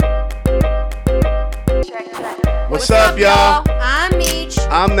What's up, y'all? I'm Meech.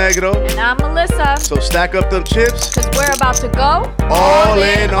 I'm Negro. And I'm Melissa. So stack up them chips. Because we're about to go all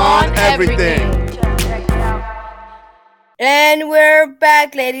in on everything. And we're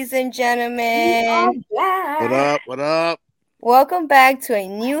back, ladies and gentlemen. What up? What up? Welcome back to a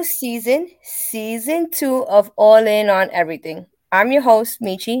new season 2 of All In on Everything. I'm your host,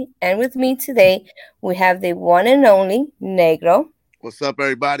 Michi, and with me today, we have the one and only Negro. What's up,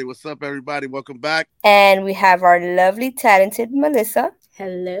 everybody? What's up, everybody? Welcome back. And we have our lovely, talented Melissa.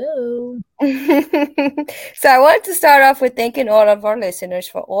 Hello. So I wanted to start off with thanking all of our listeners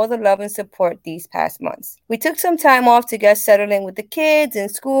for all the love and support these past months. We took some time off to get settled in with the kids in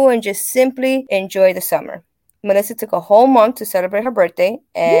school and just simply enjoy the summer. Melissa took a whole month to celebrate her birthday,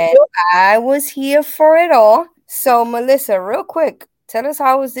 and I was here for it all. So, Melissa, real quick, tell us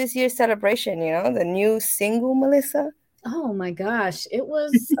how was this year's celebration, the new single Melissa? Oh my gosh, it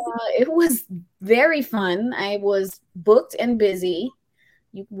was very fun. I was booked and busy.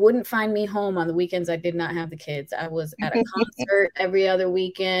 You wouldn't find me home on the weekends I did not have the kids. I was at a concert every other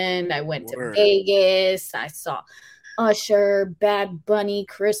weekend. I went to Vegas. I saw Usher, Bad Bunny,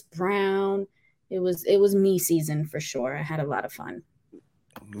 Chris Brown. It was me season for sure. I had a lot of fun.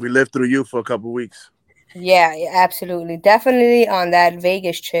 We lived through you for a couple weeks. Yeah, absolutely. Definitely on that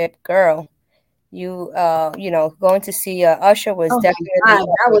Vegas trip, girl. You going to see Usher was definitely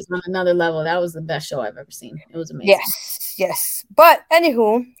that was on another level. That was the best show I've ever seen. It was amazing. Yes. But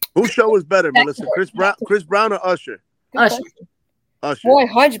anywho, whose show was better, Melissa? Chris Brown or Usher? Usher.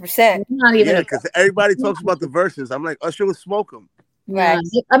 100%. Not even because everybody talks about the verses. I'm like, Usher would smoke them. Right.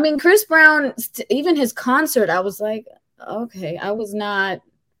 I mean, Chris Brown, even his concert, I was like, okay, I was not.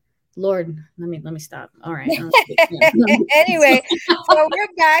 Lord, let me stop. All right. Anyway, so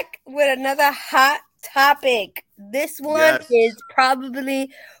we're back with another hot topic. This one is probably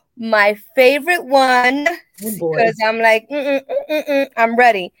my favorite one because I'm like, I'm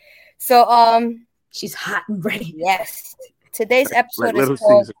ready. So, she's hot and ready. Yes. Today's episode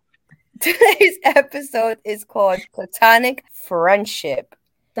is called Platonic Friendship.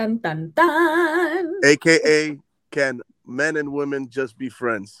 Dun dun dun. AKA, can men and women just be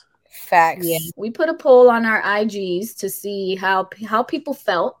friends? Facts. Yeah, we put a poll on our IGs to see how people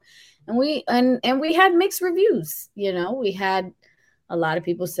felt, and we had mixed reviews. We had a lot of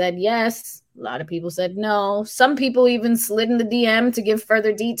people said yes, a lot of people said no. Some people even slid in the DM to give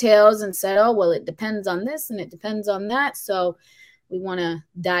further details and said, "Oh, well, it depends on this and it depends on that." So we want to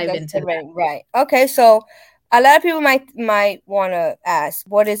dive into that. Right. Okay, so a lot of people might want to ask,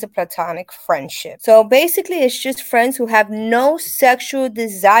 what is a platonic friendship? So basically, it's just friends who have no sexual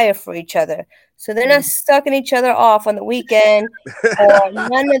desire for each other. So they're not sucking each other off on the weekend or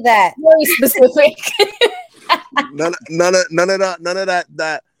none of that. Very specific. none of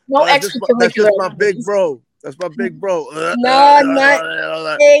that. No that's just my big bro. That's my big bro. No,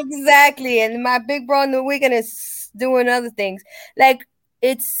 not exactly. And my big bro on the weekend is doing other things. Like,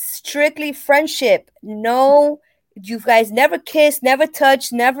 it's strictly friendship. No, you guys never kissed, never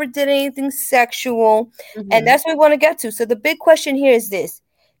touched, never did anything sexual. And that's what we want to get to. So the big question here is this.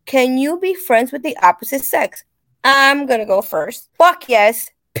 Can you be friends with the opposite sex? I'm going to go first. Fuck yes.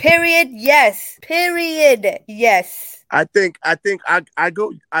 Period. Yes. Period. Yes. I think I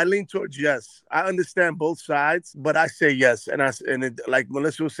lean towards yes. I understand both sides, but I say yes. And it, like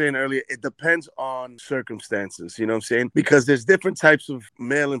Melissa was saying earlier, it depends on circumstances, you know what I'm saying? Because there's different types of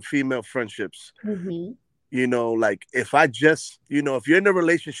male and female friendships. Like if I just, if you're in a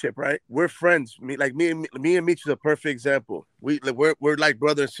relationship, right? We're friends. Me and Meech is a perfect example. We're like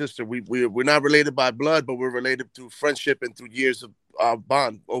brother and sister. We're not related by blood, but we're related through friendship and through years of our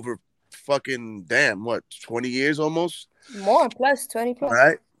bond over fucking 20 years almost, more plus 20 plus,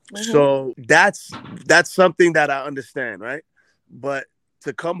 right? So that's something that I understand, right? But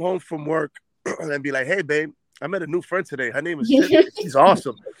to come home from work and be like, hey babe, I met a new friend today, her name is she's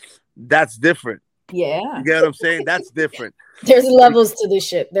awesome, that's different. Yeah, you get what I'm saying? That's different. There's levels to this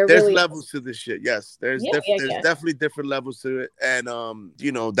shit. There's really levels to this shit. Yes, there's definitely different levels to it. And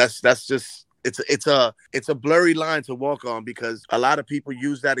that's just it's a blurry line to walk on, because a lot of people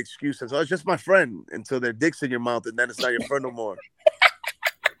use that excuse as, oh, it's just my friend, until their dick's in your mouth and then it's not your friend no more.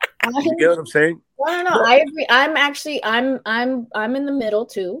 You get what I'm saying? Well, no, I agree. I'm in the middle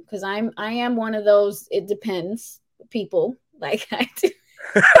too, because I am one of those it depends people. Like I do.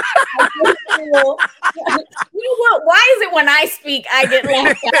 You know what? Why is it when I speak I get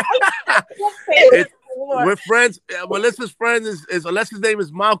laughed at? We're friends. Melissa's friend is unless his name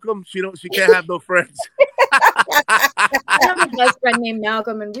is Malcolm, she can't have no friends. I have a best friend named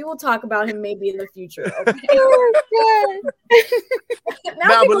Malcolm, and we will talk about him maybe in the future. Okay? Oh,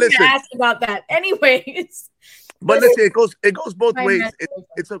 now people can ask about that. Anyways, But let's say it goes both ways.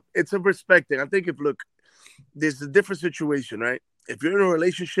 Primarily It's a respecting. I think if look, there's a different situation, right? If you're in a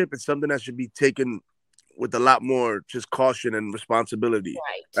relationship, it's something that should be taken with a lot more just caution and responsibility,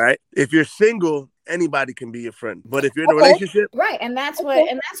 right. right? If you're single, anybody can be your friend. But if you're in a Okay. relationship, Right. And that's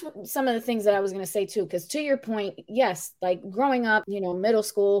what some of the things that I was going to say too. Because to your point, yes, like growing up, middle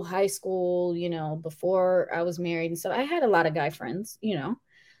school, high school, before I was married and stuff, I had a lot of guy friends.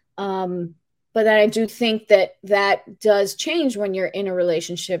 Um, but I do think that that does change when you're in a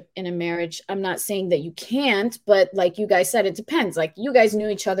relationship, in a marriage. I'm not saying that you can't, but like you guys said, it depends. Like you guys knew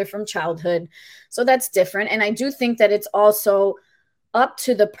each other from childhood. So that's different. And I do think that it's also up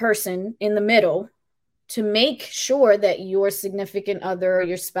to the person in the middle to make sure that your significant other or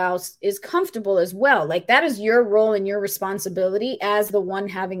your spouse is comfortable as well. Like that is your role and your responsibility as the one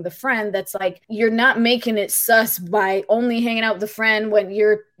having the friend. That's like, you're not making it sus by only hanging out with the friend when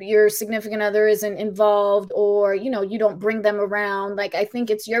your significant other isn't involved, or you don't bring them around. Like I think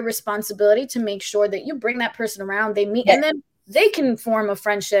it's your responsibility to make sure that you bring that person around, they meet, Yeah. and then they can form a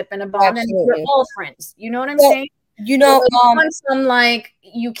friendship and a bond. Absolutely. And you're all friends, you know what I'm Well, saying? you But know, when once I'm like,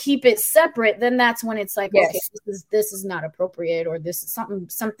 you keep it separate, then that's when it's like, okay, yes. this is not appropriate, or this is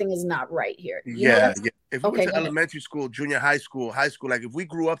something is not right here. You know what yeah, I'm yeah. If we Okay, went to go ahead. elementary school, junior high school, like if we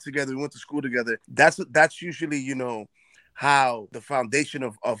grew up together, we went to school together, that's usually, how the foundation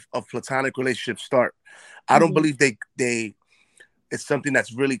of platonic relationships start. I don't Mhm. believe they it's something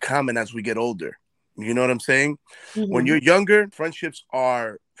that's really common as we get older. You know what I'm saying? When Mhm. you're younger, friendships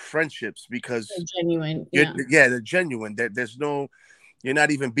are friendships because Genuine, yeah. they're genuine. There's no, you're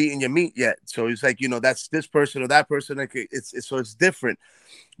not even beating your meat yet. So it's like, that's this person or that person. Like so it's different.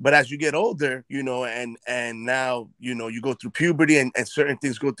 But as you get older, and now, you go through puberty and certain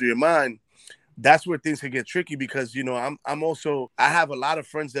things go through your mind. That's where things can get tricky because I'm also, I have a lot of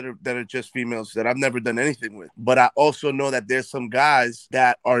friends that are just females that I've never done anything with, but I also know that there's some guys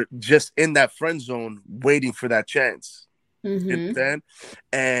that are just in that friend zone waiting for that chance. You Mhm. understand?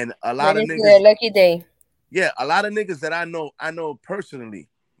 And a lot of Waiting for their niggas, lucky day. yeah, a lot of niggas that I know personally.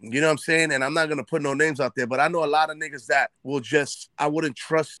 You know what I'm saying? And I'm not gonna put no names out there, but I know a lot of niggas that will just, I wouldn't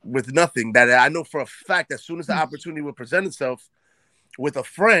trust with nothing. That I know for a fact, as soon as the opportunity will present itself with a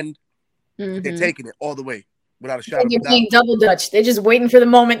friend, they're Mhm. taking it all the way without a It's shadow like of a you're doubt. playing double dutch. They're just waiting for the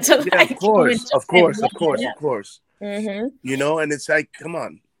moment to Yeah, of like go and course, jump of in. course, of course, Yeah. of course. Mm-hmm. And it's like, come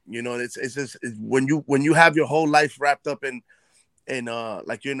on, it's just when you have your whole life wrapped up in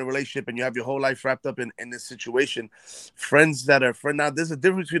like you're in a relationship and you have your whole life wrapped up in this situation. Friends that are friend, now there's a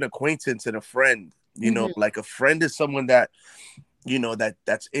difference between acquaintance and a friend. Mhm. Like a friend is someone that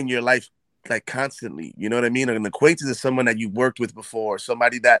that's in your life like constantly. You know what I mean? An acquaintance is someone that you worked with before,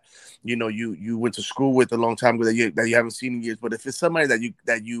 somebody that you went to school with a long time ago that you haven't seen in years. But if it's somebody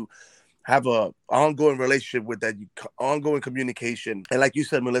that you have a ongoing relationship with, that you ongoing communication, and like you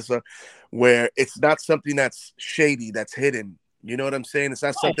said, Melissa, where it's not something that's shady, that's hidden. You know what I'm saying? It's not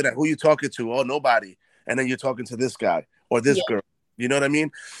Right. something that who you talking to, oh nobody, and then you're talking to this guy or this Yeah. girl. You know what I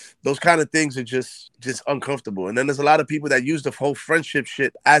mean? Those kind of things are just uncomfortable. And then there's a lot of people that use the whole friendship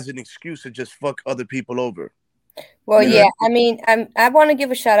shit as an excuse to just fuck other people over. Well, You know Mhm. what yeah. I I mean, I want to give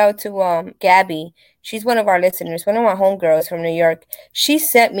a shout out to Gabby. She's one of our listeners, one of my homegirls from New York. She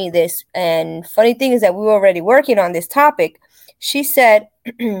sent me this, and funny thing is that we were already working on this topic. She said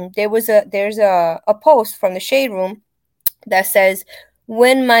there's a post from the Shade Room that says,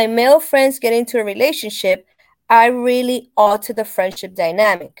 when my male friends get into a relationship, I really alter the friendship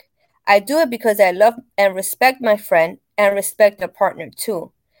dynamic. I do it because I love and respect my friend and respect their partner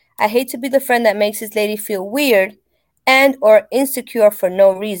too. I hate to be the friend that makes this lady feel weird and or insecure for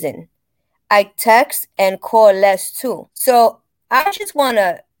no reason. I text and call less too. So I just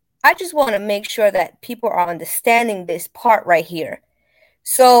wanna make sure that people are understanding this part right here.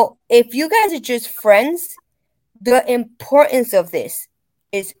 So if you guys are just friends, the importance of this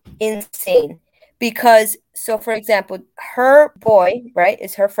is insane because, so for example, her boy, right,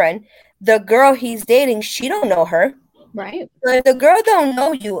 is her friend. The girl he's dating, she don't know her. Right. So if the girl don't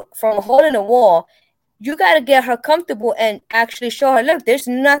know you from a hole in a wall, you got to get her comfortable and actually show her, look, there's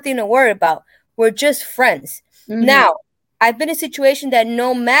nothing to worry about. We're just friends. Mhm. Now, I've been in a situation that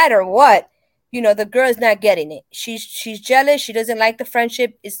no matter what, the girl is not getting it. She's jealous. She doesn't like the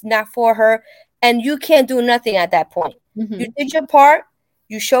friendship. It's not for her. And you can't do nothing at that point. You Mhm. did your part.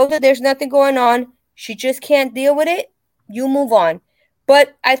 You showed that there's nothing going on. She just can't deal with it. You move on.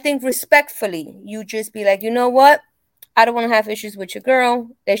 But I think respectfully, you just be like, you know what? I don't want to have issues with your girl.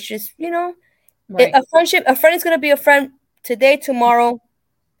 Let's just, Right. a friend is going to be a friend today, tomorrow,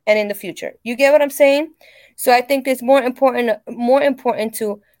 and in the future. You get what I'm saying? So I think it's more important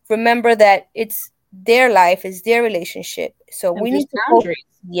to remember that their life, it's their relationship. So And we there's need to boundaries.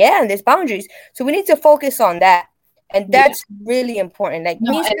 yeah, and there's boundaries. So we need to focus on that. And Yeah. that's really important. Like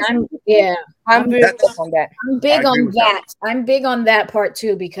No, me and specifically, I'm I'm really big That's on that. I'm I big agree on with that. that. I'm big on that part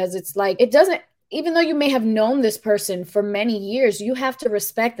too, because it's like it doesn't, even though you may have known this person for many years, you have to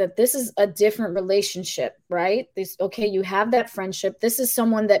respect that this is a different relationship, right? This, okay, you have that friendship. This is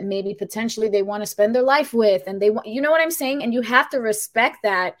someone that maybe potentially they want to spend their life with, and they want, you know what I'm saying? And you have to respect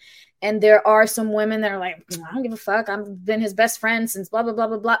that. And there are some women that are like, I don't give a fuck. I've been his best friend since blah, blah, blah,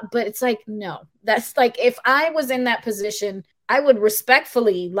 blah, blah. But it's like, no, that's like, if I was in that position, I would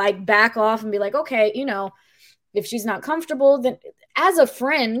respectfully like back off and be like, okay, you know, if she's not comfortable, then as a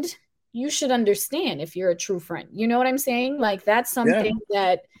friend, you should understand if you're a true friend. You know what I'm saying? Like that's Yeah, something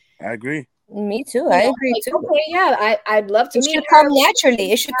that, I agree. Me too. you I know, agree like, too. okay, yeah, I'd love to It meet should come her.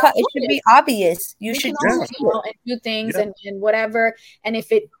 naturally. It should be obvious. You We should can just all Yeah, hang do it. out and do things yeah. and whatever. And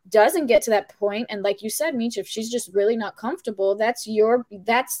if it doesn't get to that point, and like you said, Meech, if she's just really not comfortable, that's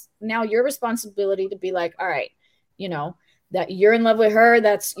now your responsibility to be like, all right, you know, that you're in love with her,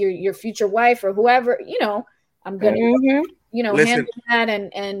 that's your future wife or whoever, you know, I'm gonna, And Mm-hmm. you know, listen, handle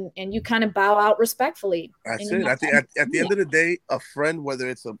that, and you kind of bow out respectfully. And that's you it. have I think to at the understand end of the day, a friend, whether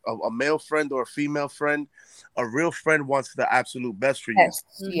it's a male friend or a female friend, a real friend wants the absolute best for you. Yes,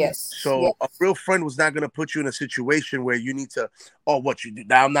 that. yes, So a yes. real friend was not going to put you in a situation where you need to, oh, what you do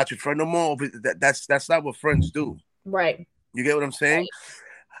now? I'm not your friend no more. That's not what friends do. Right. You get what I'm saying?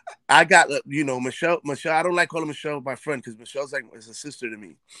 I got, Michelle. Michelle. I don't like calling Michelle my friend because Michelle's like is a sister to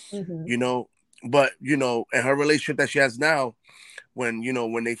me. Mm-hmm. You know, but in her relationship that she has now, when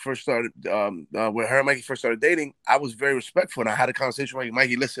they first started, when her and Mikey first started dating, I was very respectful and I had a conversation with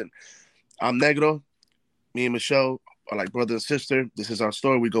Mikey. Listen, I'm Negro. Me and Michelle are like brother and sister. This is our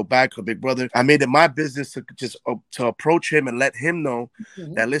story. We go back. Her big brother. I made it my business to just to approach him and let him know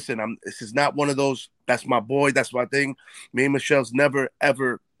Mm-hmm. that listen, this is not one of those. That's my boy. That's my thing. Me and Michelle's never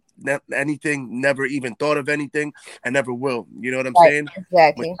ever anything. Never even thought of anything, and never will. You know what I'm Right, saying?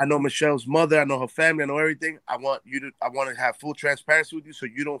 exactly. I know Michelle's mother. I know her family. I know everything. I want to have full transparency with you, so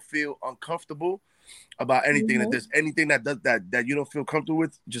you don't feel uncomfortable about anything. If Mm-hmm. there's anything that you don't feel comfortable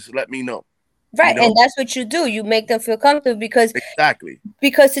with, just let me know. You Right, and know that's what you do. You make them feel comfortable exactly.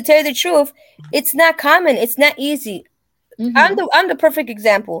 because to tell you the truth, it's not common. It's not easy. Mm-hmm. I'm the perfect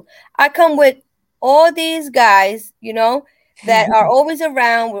example. I come with all these guys, that are always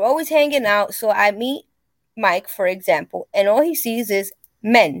around. We're always hanging out. So I meet Mike, for example, and all he sees is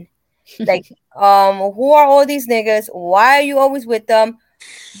men. Like, who are all these niggas? Why are you always with them?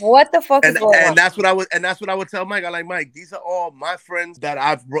 What the fuck is going on? That's what I would tell Mike. I like Mike. These are all my friends that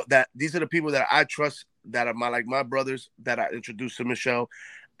I've brought. That these are the people that I trust. That are my brothers that I introduced to Michelle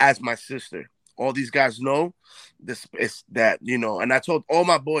as my sister. All these guys know this is that and I told all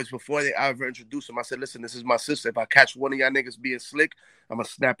my boys before they ever introduced them. I said, listen, this is my sister. If I catch one of y'all niggas being slick, I'm gonna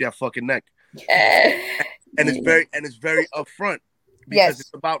snap y'all fucking neck. And it's very upfront because Yes,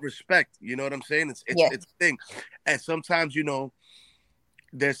 it's about respect. You know what I'm saying? yes. It's a thing. And sometimes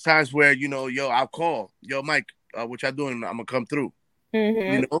there's times where yo, I'll call, yo, Mike, what y'all doing? I'm gonna come through.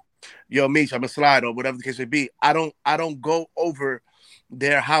 Mm-hmm. Yo, Mish, I'm gonna slide or whatever the case may be. I don't go over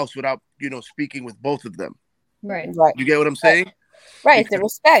their house without speaking with both of them. Right. Right. You get what I'm saying? Right, the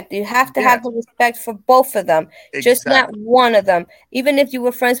respect. You have to Yeah, have the respect for both of them, just not exactly. one of them. Even if you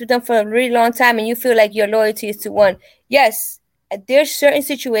were friends with them for a really long time and you feel like your loyalty is to one. Yes, there's certain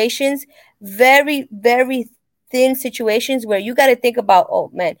situations, very, very thin situations where you got to think about, oh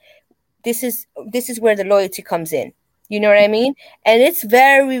man, this is where the loyalty comes in. You know what I mean? And it's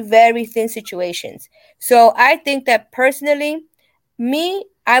very, very thin situations. So I think that personally,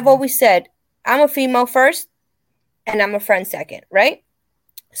 I've always said I'm a female first and I'm a friend second, right?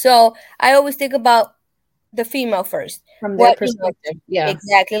 So I always think about the female first. From their What, perspective. Yeah.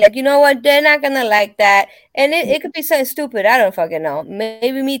 exactly. Like, you know what? They're not gonna like that. And it could be something stupid. I don't fucking know.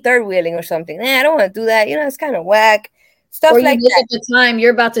 Maybe me third wheeling or something. I don't want to do that. It's kind of whack. Or Stuff you like look that. at the time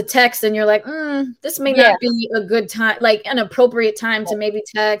you're about to text and you're like, this may Yeah. not be a good time, like an appropriate time to maybe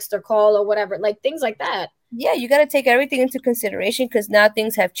text or call or whatever, like things like that. Yeah, you got to take everything into consideration because now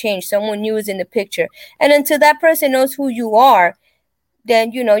things have changed. Someone new is in the picture. And until that person knows who you are,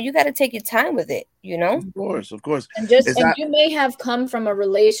 then, you got to take your time with it, Of course. And Is that you may have come from a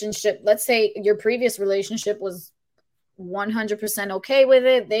relationship. Let's say your previous relationship was 100% okay with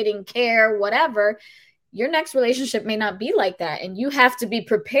it. They didn't care, whatever. Your next relationship may not be like that. And you have to be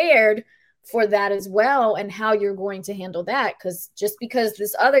prepared for that as well and how you're going to handle that. Because just because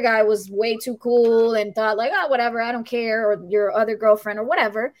this other guy was way too cool and thought like, oh, whatever, I don't care, or your other girlfriend or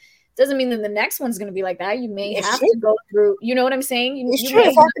whatever, doesn't mean that the next one's going to be like that. You may It's have true. to go through, you know what I'm saying? It's You true. may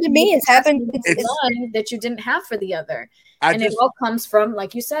It's have happened to to make me. It's happened. adjustments for It's one that you didn't have for the other. I And it just all comes from,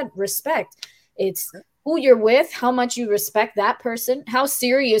 like you said, respect. It's who you're with, how much you respect that person, how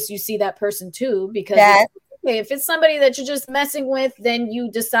serious you see that person too, because That okay, if it's somebody that you're just messing with, then you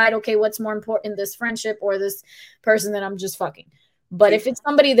decide, okay, what's more important, this friendship or this person that I'm just fucking. But if it's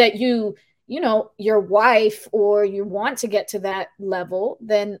somebody that you know, your wife, or you want to get to that level,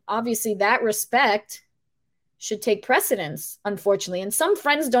 then obviously that respect should take precedence, unfortunately. And some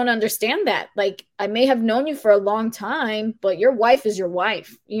friends don't understand that. Like, I may have known you for a long time, but your wife is your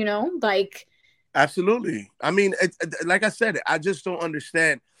wife, you know? Like, absolutely. I mean, like I said, I just don't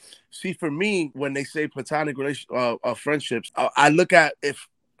understand. See, for me, when they say platonic friendships, I look at if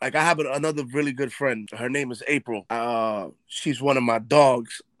like I have another really good friend. Her name is April. She's one of my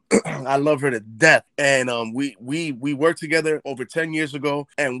dogs. I love her to death, and we worked together over 10 years ago,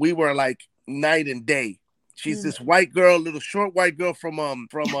 and we were like night and day. She's this white girl, little short white girl from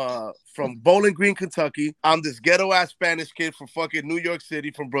Bowling Green, Kentucky. I'm this ghetto ass Spanish kid from fucking New York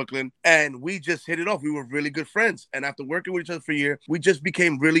City, from Brooklyn, and we just hit it off. We were really good friends, and after working with each other for a year, we just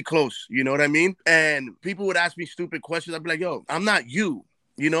became really close. You know what I mean? And people would ask me stupid questions. I'd be like, "Yo, I'm not you."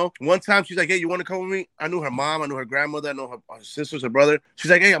 You know, one time she's like, "Hey, you want to come with me?" I knew her mom, I knew her grandmother, I know her sisters, her brother. She's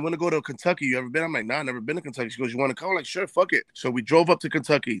like, "Hey, I'm gonna go to Kentucky. You ever been?" I'm like, "Nah, I've never been to Kentucky." She goes, "You want to come?" I'm like, "Sure, fuck it." So we drove up to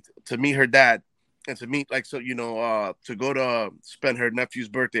Kentucky to meet her dad, and to meet, like, so, to go to spend her nephew's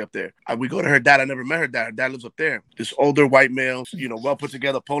birthday up there. We go to her dad. I never met her dad. Her dad lives up there. This older white male, well put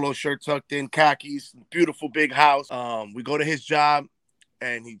together, polo shirt tucked in, khakis, beautiful big house. We go to his job.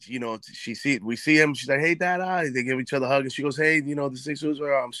 And we see him. She's like, "Hey, Dad." They give each other a hug, and she goes, "Hey, this thing's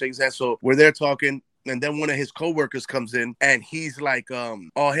shakes hands." So we're there talking, and then one of his coworkers comes in, and he's like,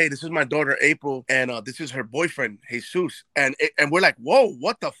 "Oh, hey, this is my daughter April, and this is her boyfriend Jesus." And we're like, "Whoa,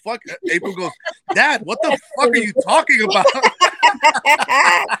 what the fuck?" April goes, "Dad, what the fuck are you talking about?"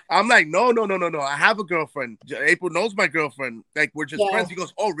 I'm like, "No, no, no, no, no. I have a girlfriend. April knows my girlfriend. Like, we're just friends." He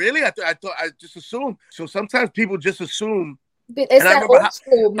goes, "Oh, really? I thought I just assumed." So sometimes people just assume. It's that old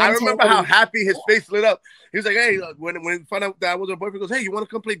school I mentality. remember how happy his face lit up. He was like, "Hey," when he found out that I was her boyfriend, he goes, "Hey, you want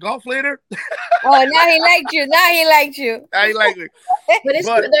to come play golf later?" Oh, now he liked you. Now he liked you. Now he liked me. But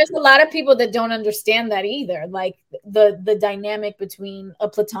there's a lot of people that don't understand that either. Like the dynamic between a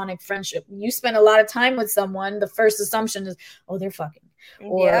platonic friendship. You spend a lot of time with someone, the first assumption is, "Oh, they're fucking."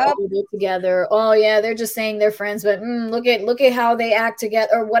 Or oh, they're together. Oh yeah, they're just saying they're friends, but look at how they act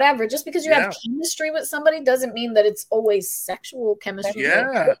together, or whatever. Just because you have chemistry with somebody doesn't mean that it's always sexual chemistry.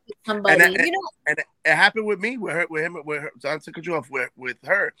 Yeah, with somebody. And it happened with me, with her. So I took you off with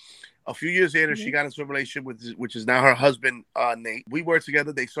her. A few years later, she got into a relationship which is now her husband, Nate. We worked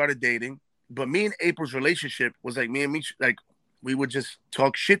together. They started dating, but me and April's relationship was like me, like we would just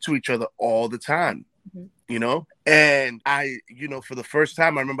talk shit to each other all the time. And I, for the first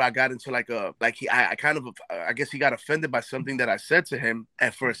time, I remember I got into I guess he got offended by something that I said to him.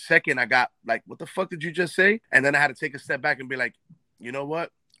 And for a second, I got like, "What the fuck did you just say?" And then I had to take a step back and be like, "You know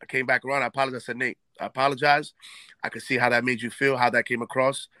what?" I came back around. I apologized. I said, "Nate, I apologize. I could see how that made you feel, how that came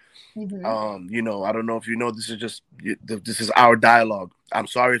across. I don't know if this is our dialogue. I'm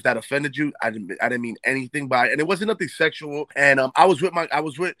sorry if that offended you. I didn't mean anything by it, and it wasn't nothing sexual. And I was with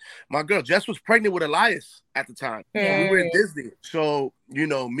my girl. Jess was pregnant with Elias at the time. We were in Disney, so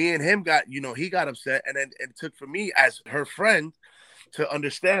me and him got he got upset, and then it took for me as her friend to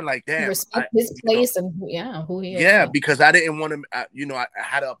understand, like, damn, respect his place and who he is. Yeah, because I didn't want him. I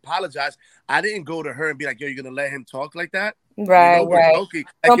had to apologize. I didn't go to her and be like, "Yo, you're gonna let him talk like that?" Right, we're joking.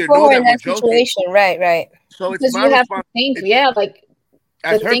 Like, don't put her in that situation. Right. So it's my responsibility. Like,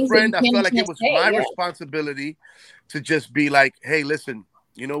 as her friend, I felt like it was my responsibility to just be like, "Hey, listen,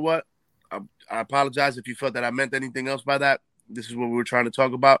 you know what? I apologize if you felt that I meant anything else by that. This is what we were trying to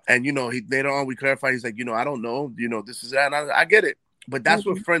talk about." And he later on we clarified. He's like, "I don't know. This is that." And I get it. But that's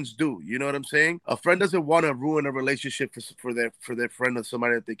what friends do. You know what I'm saying? A friend doesn't want to ruin a relationship for their friend or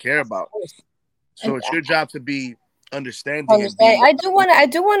somebody that they care about. So it's your job to be understanding. I do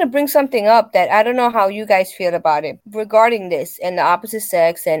want to bring something up that I don't know how you guys feel about it regarding this and the opposite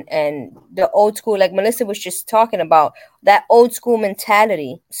sex and the old school, like Melissa was just talking about, that old school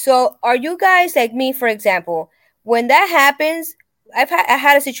mentality. So are you guys like me, for example? When that happens, I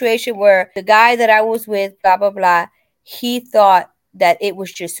had a situation where the guy that I was with, blah blah blah, he thought that it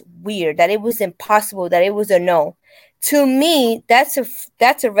was just weird, that it was impossible, that it was a no. To me, that's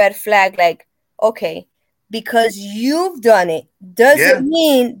a red flag. Like, okay, because you've done it doesn't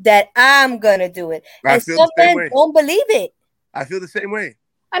mean that I'm gonna do it. And some men don't believe it. I feel the same way.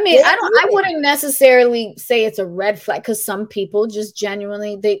 I mean, I wouldn't necessarily say it's a red flag because some people just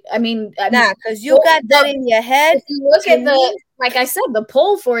genuinely nah, because you got that in your head. If you look at like I said, the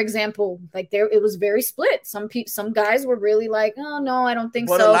poll, for example, like it was very split. Some guys were really like, oh no, I don't think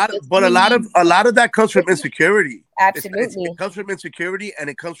so. A lot of that comes from insecurity. Absolutely, it comes from insecurity, and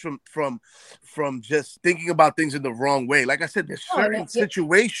it comes from just thinking about things in the wrong way. Like I said, there's certain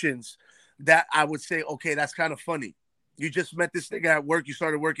situations that I would say, okay, that's kind of funny. You just met this nigga at work. You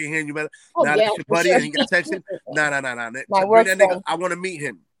started working here, and you met. Now that's your buddy, and you got texting. Nah. Bring that nigga. I want to meet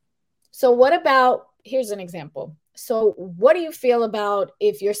him. So what about? Here's an example. So what do you feel about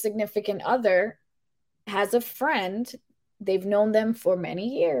if your significant other has a friend? They've known them for many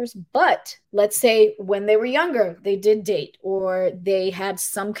years, but let's say when they were younger, they did date or they had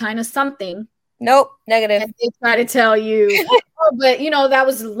some kind of something. Nope, negative. And they try to tell you, oh, but that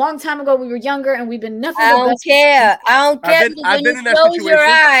was a long time ago. We were younger and we've been nothing. I don't care. I've been in that situation. Your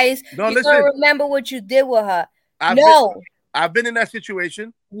eyes, no, you don't remember what you did with her. I've been in that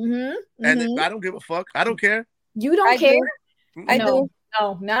situation, and I don't give a fuck. I don't care. You don't care? I do.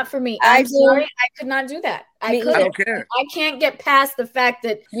 No, not for me. I'm sorry. I could not do that. I don't care. I can't get past the fact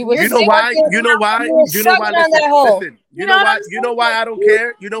that you know why? You know why? Listen. You know why I don't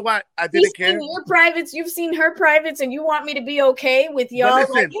care? You know why I didn't care? Your privates, you've seen her privates, and you want me to be okay with y'all. But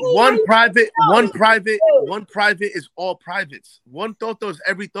listen, one private is all privates. One toto is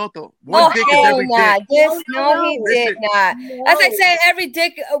every toto. One dick is every dick. No, he did not. That's like saying every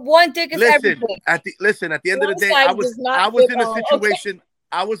dick, one dick is every dick. At the end of the day, I was in a situation. Okay.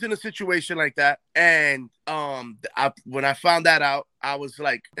 I was in a situation like that, and when I found that out, I was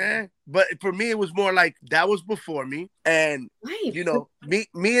like, eh. But for me, it was more like that was before me, and me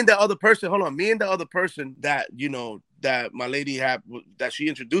and the other person. Hold on, me and the other person that that my lady had that she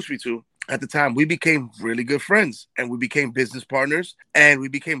introduced me to. At the time, we became really good friends, and we became business partners, and we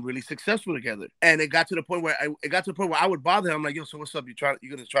became really successful together. And it got to the point where I would bother him. I'm like, yo, so what's up? You gonna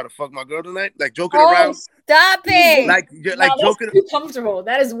try to fuck my girl tonight? Like joking around. Stop it! Like joking. That's too comfortable.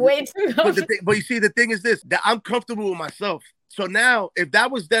 That is way too comfortable. But you see, the thing is this: that I'm comfortable with myself. So now, if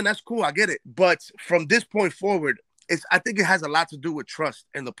that was then, that's cool. I get it. But from this point forward, I think it has a lot to do with trust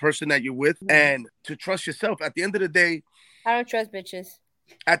and the person that you're with, and to trust yourself. At the end of the day, I don't trust bitches.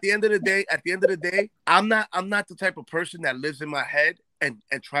 At the end of the day, I'm not the type of person that lives in my head and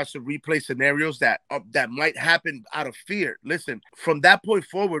tries to replay scenarios that might happen out of fear. Listen, from that point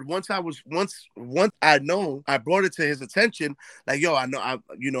forward, once I brought it to his attention, like, yo, I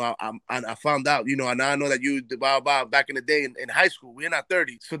found out, now I know that you back in the day in high school, we're not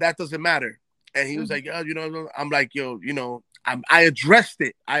 30, so that doesn't matter. And he was like, I'm like, yo, I addressed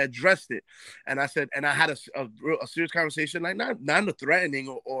it, and I said, and I had a serious conversation, like not threatening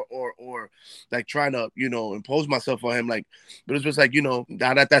or like trying to impose myself on him, like, but it's just like now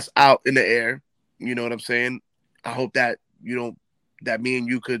that that's out in the air, you know what I'm saying? I hope that that me and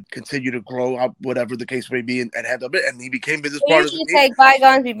you could continue to grow up, whatever the case may be, and handle it. And he became business partners. You take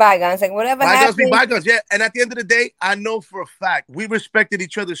bygones be bygones, like whatever happens. Bygones be bygones, yeah. And at the end of the day, I know for a fact we respected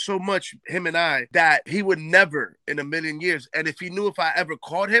each other so much, him and I, that he would never in a million years. And if he knew if I ever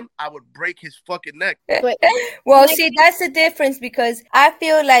caught him, I would break his fucking neck. Well, see, that's the difference, because I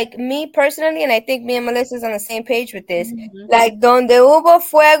feel like me personally, and I think me and Melissa's on the same page with this, like donde hubo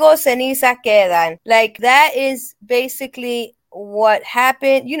fuego, ceniza quedan. Like that is basically what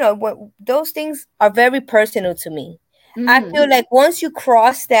happened. What those things are very personal to me. I feel like once you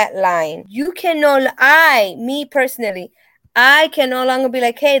cross that line, you cannot, me personally, I can no longer be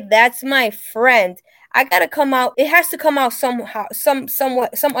like, hey, that's my friend. I gotta come out. It has to come out somehow, some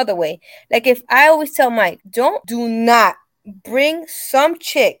other way. Like if I always tell Mike, do not bring some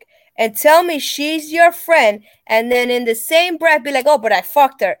chick and tell me she's your friend, and then in the same breath be like, oh, but I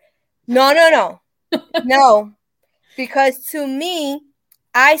fucked her. No. Because to me,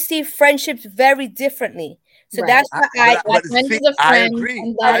 I see friendships very differently. So that's why I agree.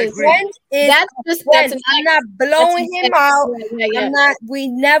 I'm not blowing him out. Yeah. We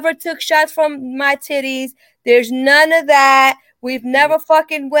never took shots from my titties. There's none of that. We've never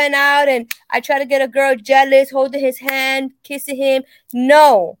fucking went out and I try to get a girl jealous, holding his hand, kissing him.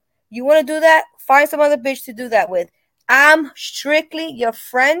 No. You want to do that? Find some other bitch to do that with. I'm strictly your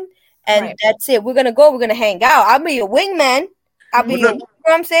friend. And that's it. We're gonna hang out. I'll be your wingman. You know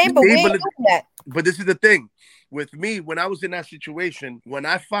what I'm saying? But we ain't doing that. But this is the thing. With me, when I was in that situation, when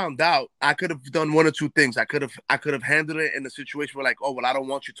I found out, I could have done one or two things. I could have handled it in a situation where, like, oh well, I don't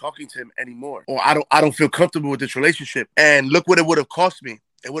want you talking to him anymore, or I don't feel comfortable with this relationship. And look what it would have cost me.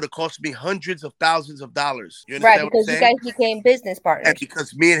 It would have cost me hundreds of thousands of dollars. You understand because you guys became business partners. And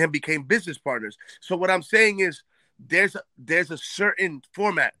because me and him became business partners. So what I'm saying is, there's a certain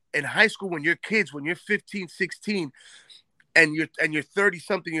format in high school when you're kids, when you're 15, 16, and you're 30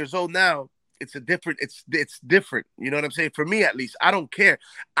 something years old now. It's different. You know what I'm saying? For me, at least, I don't care.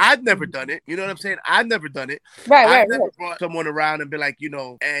 I've never done it. You know what I'm saying? I've never done it. I've never brought someone around and be like,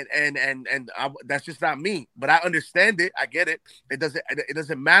 that's just not me. But I understand it. I get it. It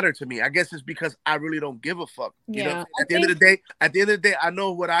doesn't matter to me. I guess it's because I really don't give a fuck. You know, at the end of the day, I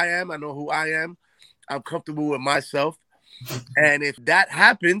know what I am. I know who I am. I'm comfortable with myself. And if that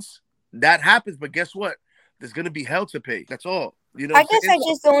happens, that happens. But guess what? There's gonna be hell to pay. That's all. You know, I guess I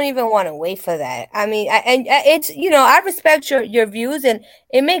just don't even want to wait for that. I mean, it's I respect your views, and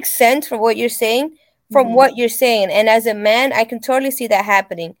it makes sense from what you're saying. And as a man, I can totally see that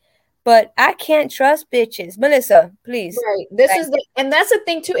happening. But I can't trust bitches. Melissa, please. Right. And that's the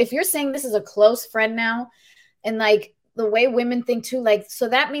thing too. If you're saying this is a close friend now, and like the way women think too, like, so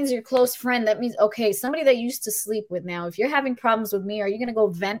that means your close friend. That means, okay, somebody that you used to sleep with now. If you're having problems with me, are you going to go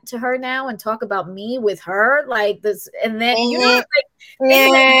vent to her now and talk about me with her? Like this, and then,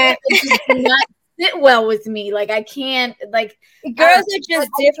 like not sit well with me. Like, I can't, like, girls are just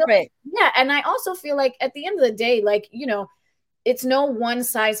different. And I also feel like at the end of the day, like, it's no one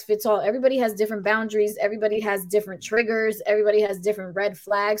size fits all. Everybody has different boundaries. Everybody has different triggers. Everybody has different red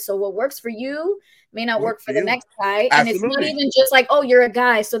flags. So what works for you may not work for the next guy. Absolutely. And it's not even just like, oh, you're a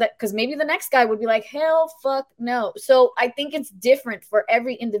guy. So that, because maybe the next guy would be like, hell, fuck no. So I think it's different for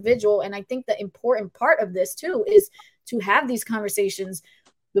every individual. And I think the important part of this too is to have these conversations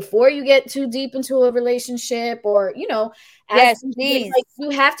before you get too deep into a relationship, or, yes, please. Like, you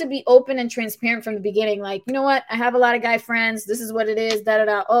have to be open and transparent from the beginning. Like, you know what? I have a lot of guy friends. This is what it is. Da, da,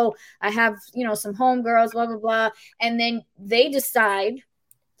 da. Oh, I have, some homegirls, blah, blah, blah. And then they decide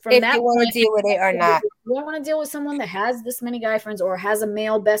from if that they want to deal with it or not. You don't want to deal with someone that has this many guy friends, or has a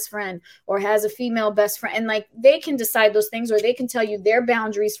male best friend, or has a female best friend. And like, they can decide those things, or they can tell you their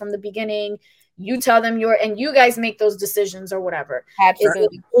boundaries from the beginning. You tell them and you guys make those decisions or whatever.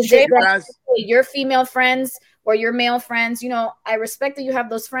 Absolutely. Your female friends or your male friends, I respect that you have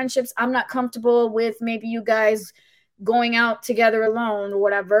those friendships. I'm not comfortable with maybe you guys going out together alone or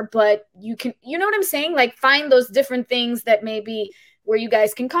whatever, but you can, you know what I'm saying? Like, find those different things that maybe where you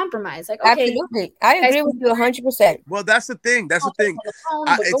guys can compromise. Like, okay, absolutely. I agree with you 100%. Well, that's the thing.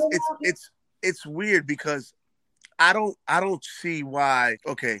 It's weird because I don't see why.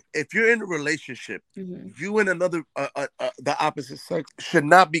 Okay, if you're in a relationship, you and another the opposite sex should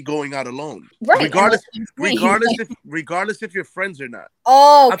not be going out alone, right? Regardless if you're friends or not.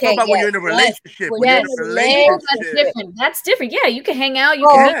 Oh, okay. I'm talking about when you're in a relationship. When you're in a relationship, that's different. That's different. Yeah, you can hang out. You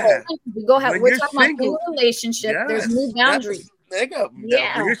can go have. We're talking about new relationship. There's new boundaries. Nigga, when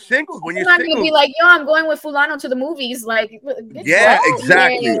you're single, you're not gonna be like, yo, I'm going with Fulano to the movies. Like,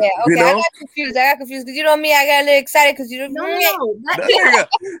 exactly. Yeah. Okay, I got confused because you know me, I got a little excited because you don't.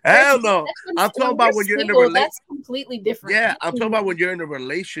 Hell no. I'm talking about when you're in a relationship. That's completely different. Yeah, I'm talking about when you're in a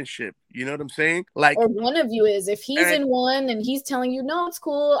relationship. You know what I'm saying? Like, or one of you is. If he's in one and he's telling you, no, it's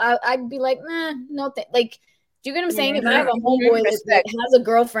cool, I'd be like, nah, no, like. Do you get what I'm saying? If I have a homeboy that has a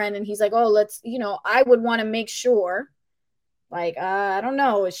girlfriend and he's like, oh, let's, I would want to make sure. Like, I don't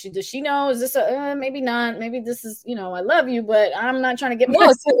know. Does she know? Is this maybe not? Maybe this is, I love you, but I'm not trying to get. No,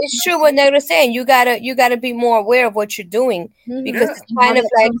 it's true what they're saying. You gotta be more aware of what you're doing because it's kind of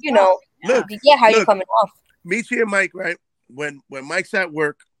like, how you're coming off. Michi and Mike, right? When Mike's at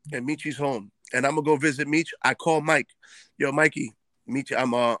work and Michi's home, and I'm gonna go visit Mich, I call Mike. Yo, Mikey, Michi,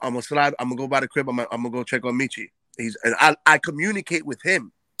 I'm gonna slide. I'm gonna go by the crib. I'm gonna go check on Michi. I communicate with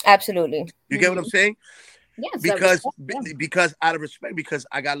him. Absolutely. You get what I'm saying? Yes, because out of respect, because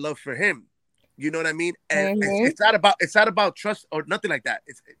I got love for him. You know what I mean? And it's not about trust or nothing like that.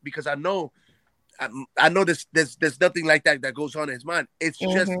 It's because I know there's nothing like that goes on in his mind. It's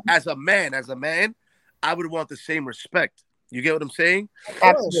just as a man, I would want the same respect. You get what I'm saying?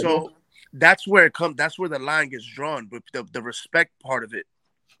 Absolutely. So that's where it comes. That's where the line gets drawn, but the respect part of it,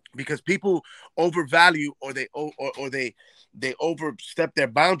 because people overvalue or they overstep their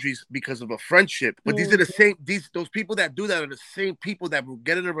boundaries because of a friendship. But these are those people that do that are the same people that will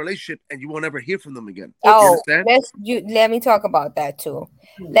get in a relationship and you won't ever hear from them again. Let me talk about that too.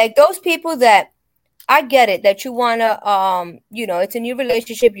 Like those people that, I get it that you wanna it's a new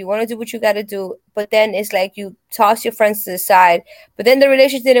relationship, you want to do what you got to do, but then it's like you toss your friends to the side, but then the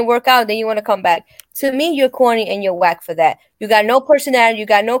relationship didn't work out, then you want to come back. To me, you're corny and you're whack for that. You got no personality, you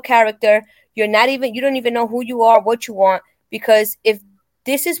got no character, you don't even know who you are, what you want. Because if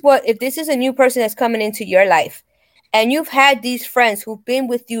this is a new person that's coming into your life, and you've had these friends who've been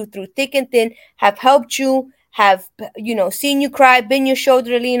with you through thick and thin, have helped you, have, seen you cry, been your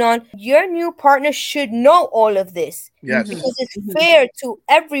shoulder to lean on. Your new partner should know all of this. Yes. Because it's fair to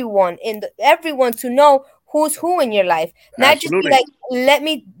everyone to know who's who in your life. Not just be Absolutely.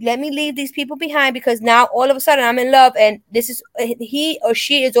 like, let me leave these people behind because now all of a sudden I'm in love and this is he or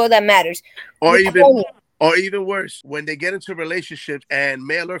she is all that matters. Or You're even corny. or even worse, when they get into relationships and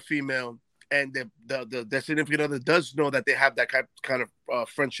male or female, and the significant other does know that they have that kind of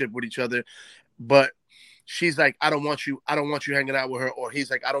friendship with each other, but she's like, I don't want you hanging out with her, or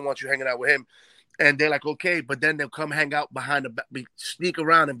he's like, I don't want you hanging out with him, and they're like, okay, but then they'll come hang out behind sneak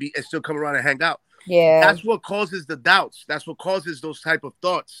around and still come around and hang out. Yeah. That's what causes the doubts. That's what causes those type of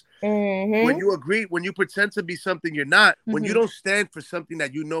thoughts. When you agree, when you pretend to be something you're not, when you don't stand for something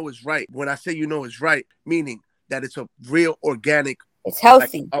that you know is right. When I say you know is right, meaning that it's a real organic, it's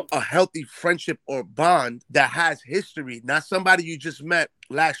healthy, like a healthy friendship or bond that has history, not somebody you just met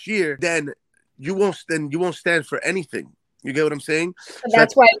last year, then you won't stand for anything. You get what I'm saying? But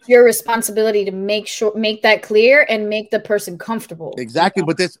that's why it's your responsibility to make that clear and make the person comfortable. Exactly.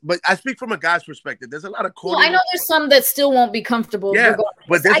 But I speak from a guy's perspective. There's a lot of corny. Well, I know there's some that still won't be comfortable. Yeah,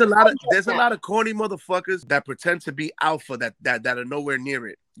 but there's a lot of corny motherfuckers that pretend to be alpha that are nowhere near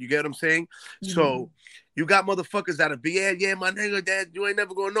it. You get what I'm saying? So you got motherfuckers that'll be, yeah, my nigga, dad, you ain't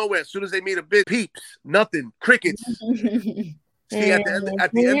never going nowhere. As soon as they meet a bitch, peeps, nothing, crickets. See, at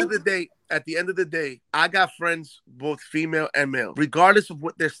the end of the day, I got friends, both female and male. Regardless of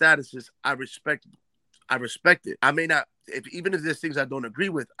what their status is, I respect it. I may not, even if there's things I don't agree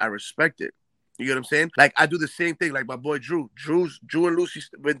with, I respect it. You get what I'm saying? Like, I do the same thing. Like my boy Drew and Lucy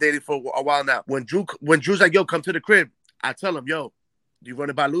been dating for a while now. When Drew's like, yo, come to the crib, I tell him, yo, you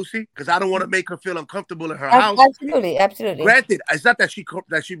running by Lucy? Because I don't want to make her feel uncomfortable in her house. Absolutely. Granted, it's not that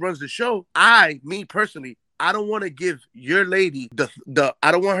she runs the show. Me personally, I don't want to give your lady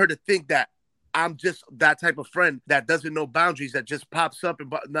I don't want her to think that I'm just that type of friend that doesn't know boundaries, that just pops up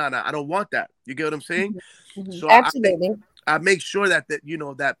and nah, I don't want that. You get what I'm saying? So absolutely. I make sure that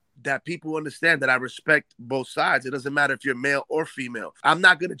that people understand that I respect both sides. It doesn't matter if you're male or female. I'm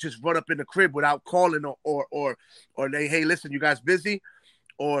not gonna just run up in the crib without calling or hey, listen, you guys busy?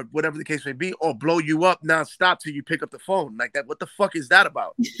 Or whatever the case may be, or blow you up nonstop till you pick up the phone. Like that, what the fuck is that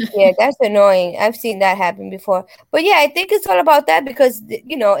about? Yeah, that's annoying. I've seen that happen before. But yeah, I think it's all about that because,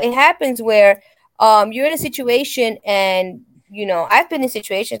 it happens where you're in a situation and, I've been in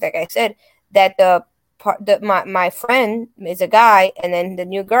situations, like I said, that my friend is a guy and then the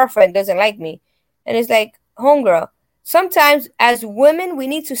new girlfriend doesn't like me. And it's like, homegirl, sometimes as women, we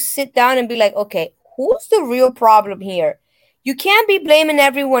need to sit down and be like, okay, who's the real problem here? You can't be blaming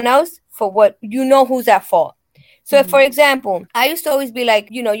everyone else for what who's at fault. So, for example, I used to always be like,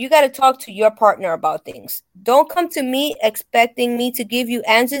 you got to talk to your partner about things. Don't come to me expecting me to give you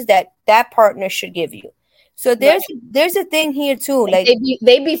answers that partner should give you. So there's a thing here too. Like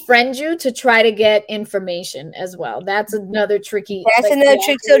they befriend you to try to get information as well. That's another tricky.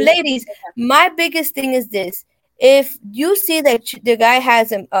 Trick. So, ladies, my biggest thing is this: if you see that the guy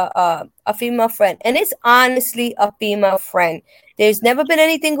has a female friend, and it's honestly a female friend, there's never been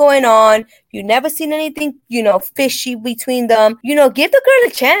anything going on. You never seen anything, fishy between them. Give the girl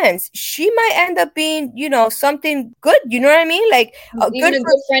a chance. She might end up being, something good. You know what I mean? Like even a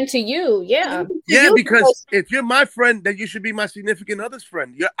good friend to you. Yeah. Because if you're my friend, then you should be my significant other's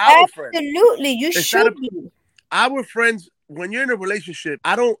friend. You're our friend. Absolutely, you should be. Our friends. When you're in a relationship,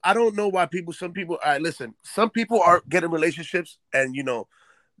 I don't know why some people, all right, listen, some people are getting relationships and,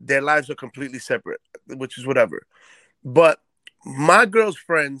 their lives are completely separate, which is whatever. But my girl's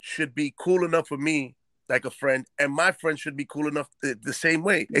friend should be cool enough for me, like a friend, and my friend should be cool enough the same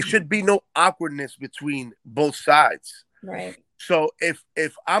way. It should be no awkwardness between both sides. Right. So if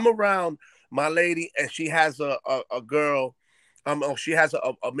I'm around my lady and she has a girl, she has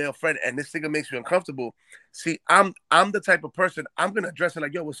a male friend, and this thing makes me uncomfortable. See, I'm the type of person, I'm gonna address it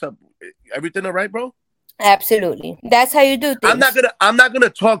like, yo, what's up? Everything all right, bro? Absolutely. That's how you do things. I'm not gonna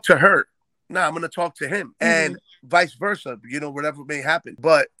talk to her. No, I'm gonna talk to him, and vice versa. Whatever may happen.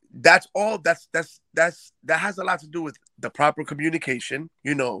 But that's all. That has a lot to do with the proper communication.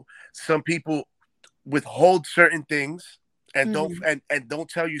 Some people withhold certain things and don't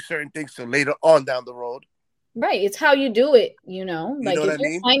tell you certain things till later on down the road. Right. It's how you do it, like you know if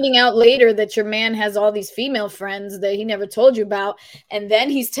you're finding out later that your man has all these female friends that he never told you about, and then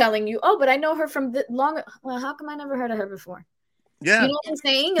he's telling you, oh, but I know her from long. Well, how come I never heard of her before? Yeah. You know what I'm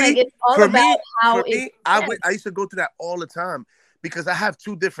saying? Like it's all about how I used to go through that all the time because I have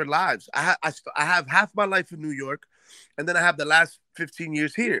two different lives. I have half my life in New York, and then I have the last 15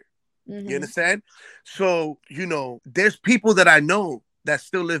 years here. You understand? So, there's people that I know that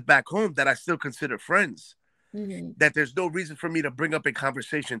still live back home that I still consider friends. that there's no reason for me to bring up a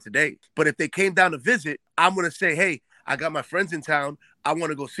conversation today. But if they came down to visit, I'm going to say, hey, I got my friends in town. I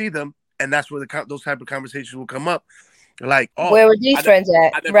want to go see them. And that's where those type of conversations will come up. Like, oh, where were these friends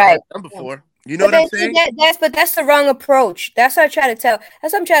at? I never Right. heard them before. You know what I'm saying? That's the wrong approach. That's what I try to tell.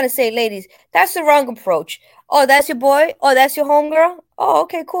 That's what I'm trying to say, ladies. That's the wrong approach. Oh, that's your boy. Oh, that's your homegirl. Oh,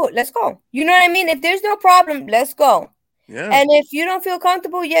 okay, cool. Let's go. You know what I mean? If there's no problem, let's go. Yeah. And if you don't feel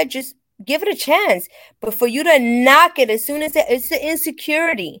comfortable, yeah, just give it a chance. But for you to knock it as soon as it's the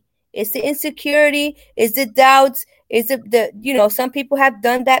insecurity. It's the insecurity. It's the doubts. It's the some people have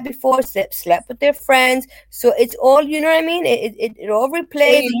done that before, slept with their friends. So it's all, you know what I mean? It all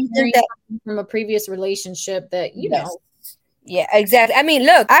replays from a previous relationship that, you know. Yeah, exactly. I mean,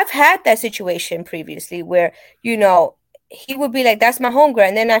 look, I've had that situation previously where, he would be like, that's my homegirl.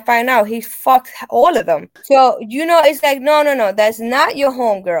 And then I find out he fucked all of them. So, it's like, no, that's not your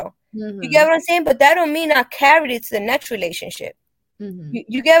homegirl. You get what I'm saying? But that don't mean I carried it to the next relationship.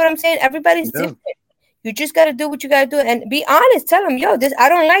 You get what I'm saying? Everybody's different. You just got to do what you got to do and be honest. Tell them, yo, I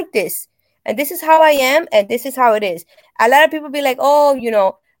don't like this. And this is how I am. And this is how it is. A lot of people be like,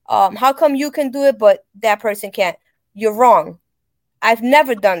 oh, how come you can do it, but that person can't? You're wrong. I've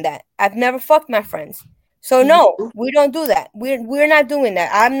never done that. I've never fucked my friends. So no, we don't do that. We're not doing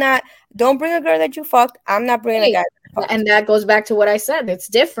that. Don't bring a girl that you fucked. I'm not bringing a guy. And that goes back to what I said. It's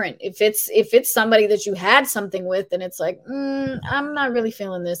different. If it's somebody that you had something with, and it's like, I'm not really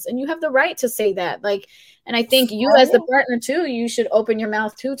feeling this. And you have the right to say that. Like, and I think you as the partner too, you should open your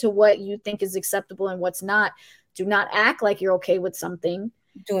mouth too to what you think is acceptable and what's not. Do not act like you're okay with something.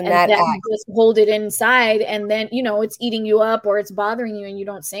 Do not just hold it inside, and then it's eating you up or it's bothering you and you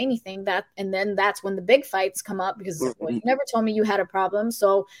don't say anything. And then that's when the big fights come up because you never told me you had a problem.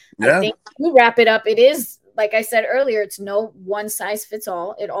 So I think you wrap it up. It is, like I said earlier, it's no one size fits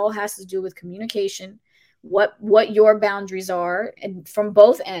all. It all has to do with communication, what your boundaries are, and from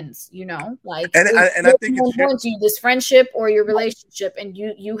both ends, like and I think it's important to you, this friendship or your relationship, and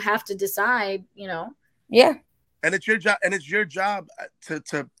you have to decide, Yeah. And it's your job,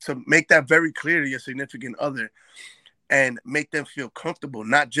 to make that very clear to your significant other, and make them feel comfortable.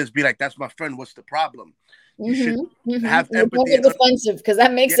 Not just be like, "That's my friend. What's the problem?" You should have empathy. Don't get defensive because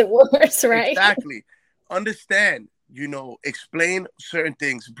that makes it worse, right? Exactly. Understand. Explain certain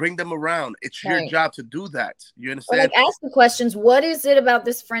things. Bring them around. It's your job to do that. You understand? Like, ask the questions. What is it about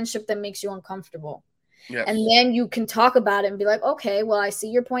this friendship that makes you uncomfortable? Yes. And then you can talk about it and be like, okay, well, I see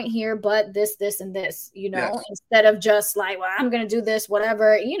your point here, but this, and this, instead of just like, well, I'm going to do this,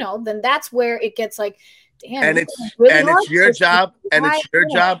 whatever, then that's where it gets like, damn. And it's your job. And it's your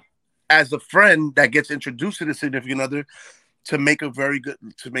job as a friend that gets introduced to the significant other to make a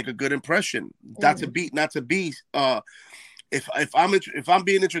good impression. Not to be, if I'm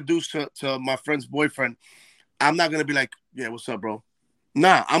being introduced to my friend's boyfriend, I'm not going to be like, yeah, what's up, bro?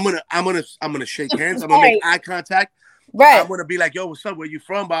 Nah, I'm gonna shake hands. I'm gonna make eye contact. Right. I'm gonna be like, yo, what's up? Where you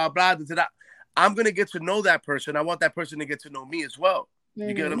from? Blah blah blah. I'm gonna get to know that person. I want that person to get to know me as well.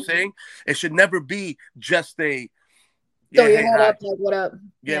 You get what I'm saying? It should never be just a throw your head up, like, what up?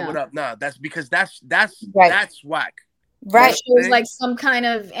 Yeah, what up? Nah, that's because that's whack. Right. It was like some kind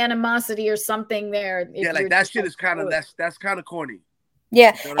of animosity or something there. Yeah, like that shit is kind of that's kind of corny.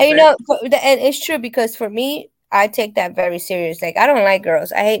 Yeah, and and it's true because for me, I take that very serious. Like, I don't like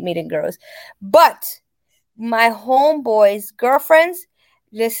girls. I hate meeting girls. But my homeboys' girlfriends,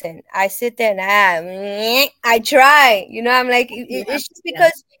 listen, I sit there and I try. I'm like, it's just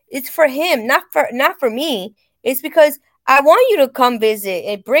because it's for him, not for me. It's because I want you to come visit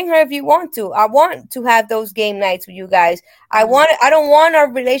and bring her if you want to. I want to have those game nights with you guys. I don't want our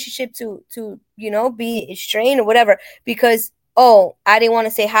relationship to be strained or whatever because, I didn't want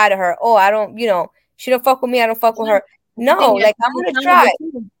to say hi to her. Oh, I don't, she don't fuck with me. I don't fuck with her. No, like, I'm going to try.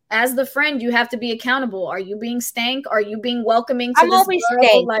 As the friend, you have to be accountable. Are you being stank? Are you being welcoming to I'm always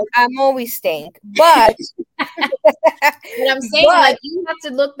stank. Like, I'm always stank. But what I'm saying, like, you have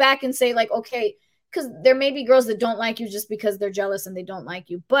to look back and say, like, okay, because there may be girls that don't like you just because they're jealous and they don't like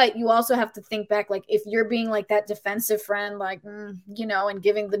you. But you also have to think back, like, if you're being like that defensive friend, like, and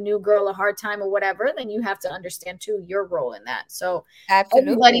giving the new girl a hard time or whatever, then you have to understand too your role in that. So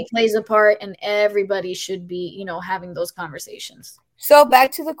everybody plays a part, and everybody should be, having those conversations. So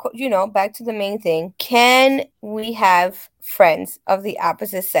back to the main thing. Can we have friends of the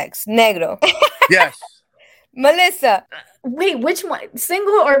opposite sex? Negro. Yes. Melissa. Wait, which one?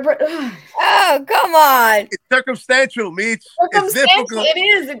 Single or? Oh, come on. It's circumstantial, Meech. It's difficult. It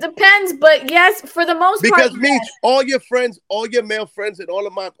is. It depends, but yes, for the most part. Because Meech, all your friends, all your male friends, and all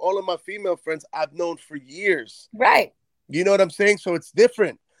of my female friends, I've known for years. Right. You know what I'm saying? So it's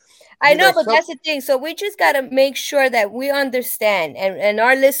different. I know, but that's the thing. So we just got to make sure that we understand, and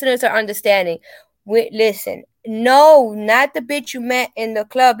our listeners are understanding. Listen, no, not the bitch you met in the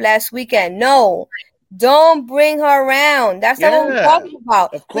club last weekend. No, don't bring her around. That's not what we're talking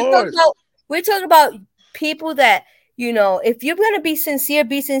about. Of course. We're talking about people that, you know, if you're gonna be sincere,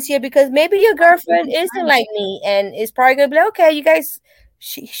 because maybe your girlfriend isn't like me and is probably gonna be like, okay, you guys,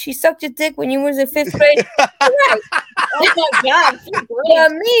 she sucked your dick when you was in 5th grade. Right. Oh my God. For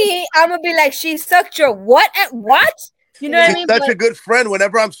me, I'm gonna be like, she sucked your what at what? You know what I mean? She's such a good friend.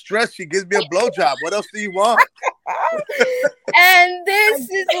 Whenever I'm stressed, she gives me a blowjob. What else do you want? And this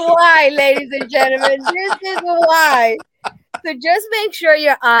is why, ladies and gentlemen, this is why. So just make sure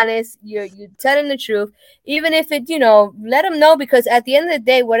you're honest. You're telling the truth, even if it, you know, let them know, because at the end of the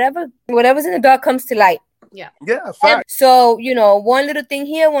day, whatever's in the dark comes to light. Yeah. Fact. So, you know, one little thing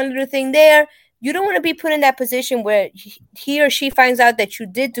here, one little thing there. You don't want to be put in that position where he or she finds out that you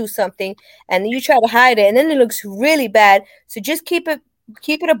did do something and you try to hide it, and then it looks really bad. So just keep it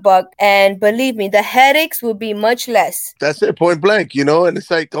a buck, and believe me, the headaches will be much less. That's it, point blank, you know. And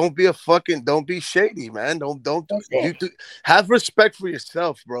it's like, don't be shady, man. Have respect for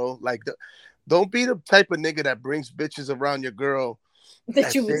yourself, bro. Like, don't be the type of nigga that brings bitches around your girl and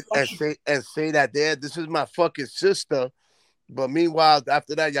say that this is my fucking sister. But meanwhile,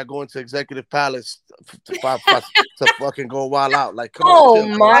 after that, y'all go into Executive Palace to fucking go wild out. Like, come on.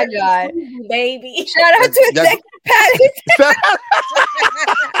 Oh my God, baby! Shout out to Executive Palace.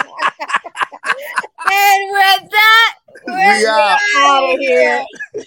 And with that, we're out of here.